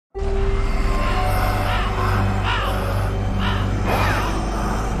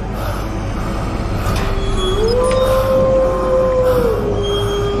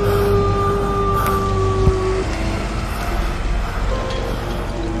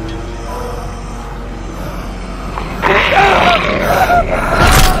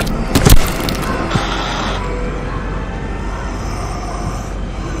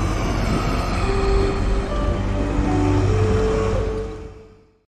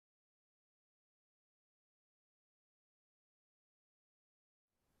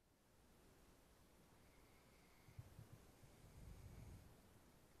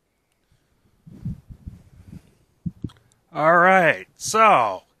All right,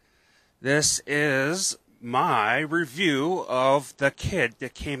 so this is my review of The Kid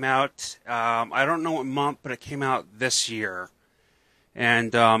that came out. I don't know what month, but it came out this year,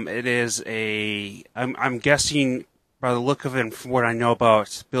 and it is I'm guessing by the look of it and from what I know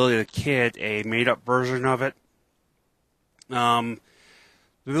about Billy the Kid, a made-up version of it. The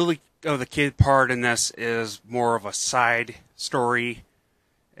Billy of the Kid part in this is more of a side story,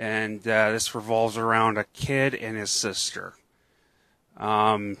 and this revolves around a kid and his sister.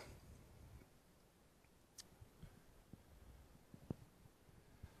 Um,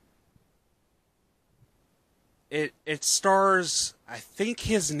 it stars. I think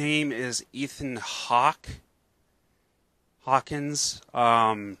his name is Ethan Hawkins.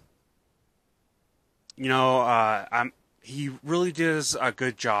 He really does a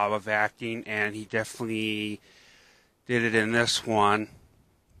good job of acting, and he definitely did it in this one.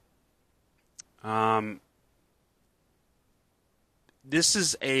 Um, this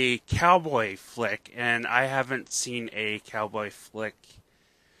is a cowboy flick, and I haven't seen a cowboy flick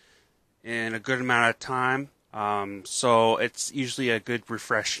in a good amount of time. So it's usually a good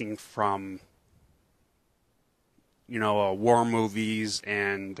refreshing from war movies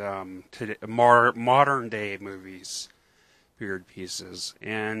and modern day movies, period pieces,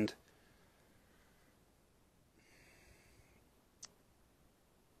 and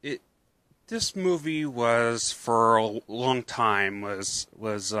it this movie was for a long time was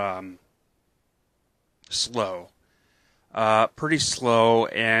slow, pretty slow,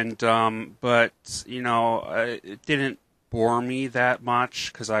 and but it didn't bore me that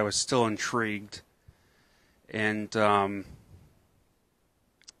much because I was still intrigued. And the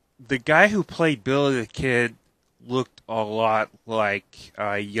guy who played Billy the Kid looked a lot like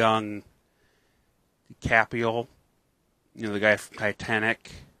a young DiCaprio, the guy from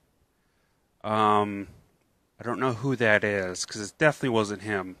Titanic. I don't know who that is because it definitely wasn't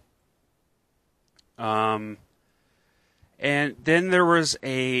him. Um, and then there was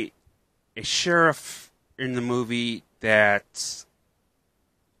a sheriff in the movie that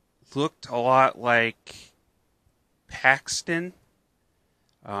looked a lot like Paxton.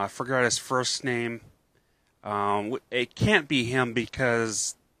 I forgot his first name. It can't be him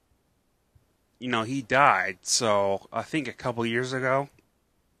because he died. So I think a couple years ago.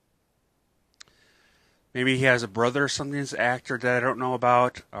 Maybe he has a brother or something as an actor that I don't know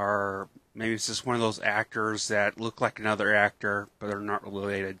about, or maybe it's just one of those actors that look like another actor, but they're not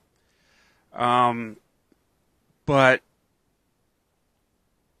related. Um, but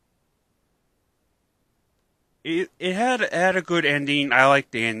it had a good ending. I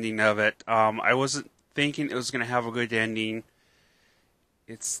liked the ending of it. I wasn't thinking it was going to have a good ending.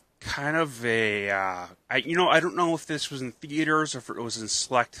 It's kind of I don't know if this was in theaters or if it was in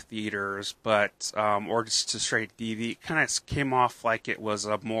select theaters, but or just a straight DVD. It kind of came off like it was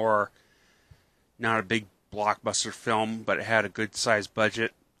a more not a big blockbuster film, but it had a good sized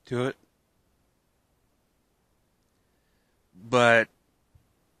budget to it. But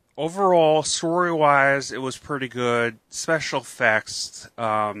overall, story wise, it was pretty good. Special effects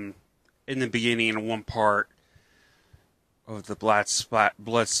in the beginning in one part of the blood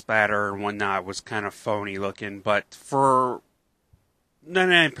spatter and whatnot was kind of phony looking, but for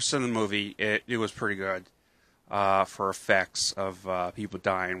 99% of the movie, it was pretty good for effects of people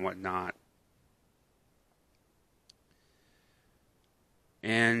dying and whatnot.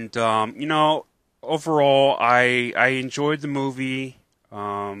 And overall, I enjoyed the movie.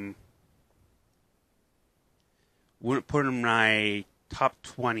 Wouldn't put it in my top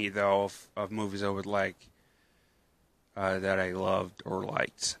 20 though of movies I would like that I loved or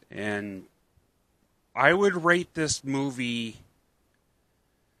liked. And I would rate this movie.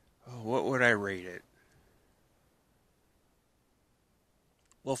 Oh, what would I rate it?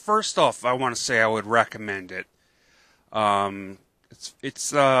 Well, first off, I want to say I would recommend it.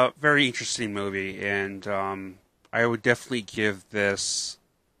 It's a very interesting movie, and I would definitely give this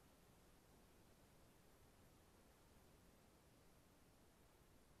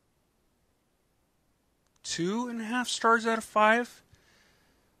 2.5 stars out of 5.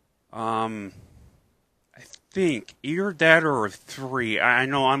 Um, I think either that or a 3. I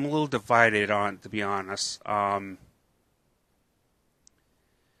know I'm a little divided on, to be honest.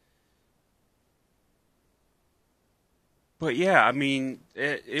 But yeah, I mean,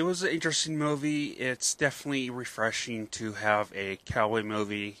 it was an interesting movie. It's definitely refreshing to have a cowboy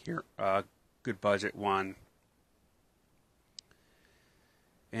movie here, good budget one.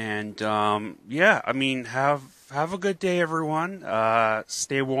 And yeah, I mean, have a good day, everyone.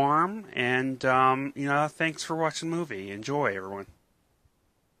 Stay warm, and thanks for watching the movie. Enjoy, everyone.